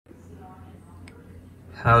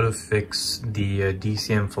How to fix the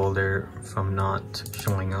DCIM folder from not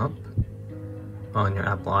showing up on your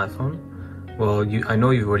Apple iPhone. Well, I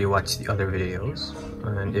know you've already watched the other videos,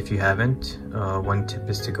 and if you haven't, one tip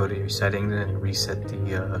is to go to your settings and reset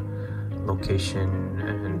the location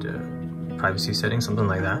and privacy settings, something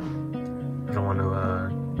like that. I don't want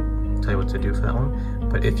to tell you what to do for that one,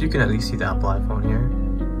 but if you can at least see the Apple iPhone here,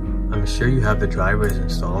 I'm sure you have the drivers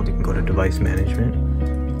installed. You can go to device management,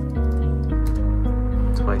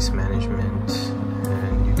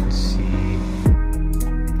 and you can see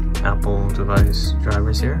Apple device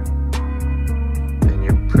drivers here, and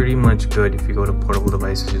you're pretty much good. If you go to portable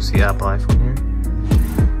devices, you'll see Apple iPhone here.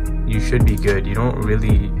 You should be good. You don't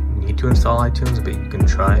really need to install iTunes, but you can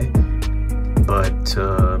try. But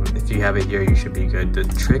if you have it here, you should be good. The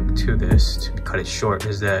trick to this, to cut it short,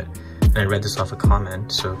 is that, and I read this off a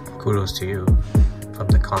comment, so kudos to you, from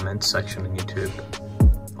the comments section on YouTube.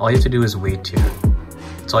 All you have to do is wait here.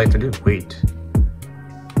 That's all you have to do, wait.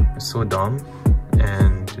 It's so dumb,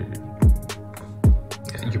 and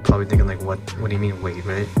you're probably thinking like, what do you mean wait,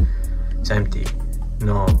 right? It's empty.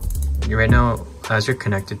 No, right now, as you're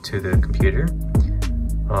connected to the computer,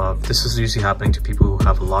 this is usually happening to people who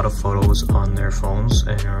have a lot of photos on their phones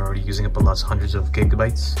and are already using up hundreds of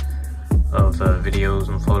gigabytes of videos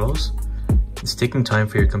and photos. It's taking time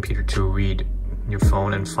for your computer to read your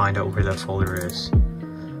phone and find out where that folder is.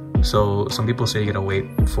 So some people say you gotta wait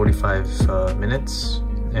 45 minutes,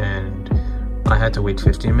 and I had to wait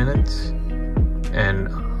 15 minutes, and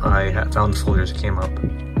I found the folders that came up.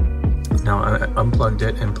 Now I unplugged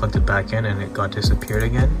it and plugged it back in, and it got disappeared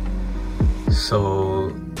again.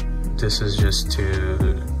 So this is just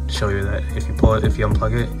to show you that if you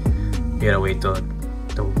unplug it, you gotta wait the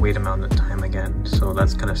wait amount of time again. So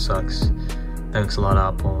that's kind of sucks. Thanks a lot,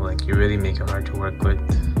 Apple. Like, you really make it hard to work with.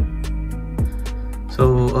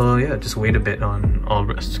 So yeah, just wait a bit on. I'll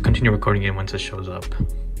continue recording it once it shows up.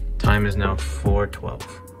 Time is now 4:12.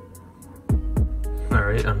 All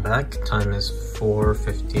right, I'm back. Time is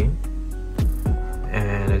 4:15,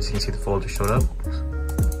 and as you can see, the folder showed up,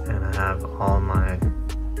 and I have all my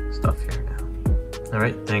stuff here now. All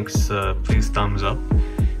right, thanks. Please thumbs up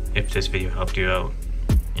if this video helped you out,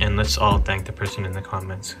 and let's all thank the person in the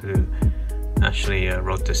comments who actually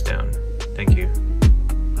wrote this down. Thank you.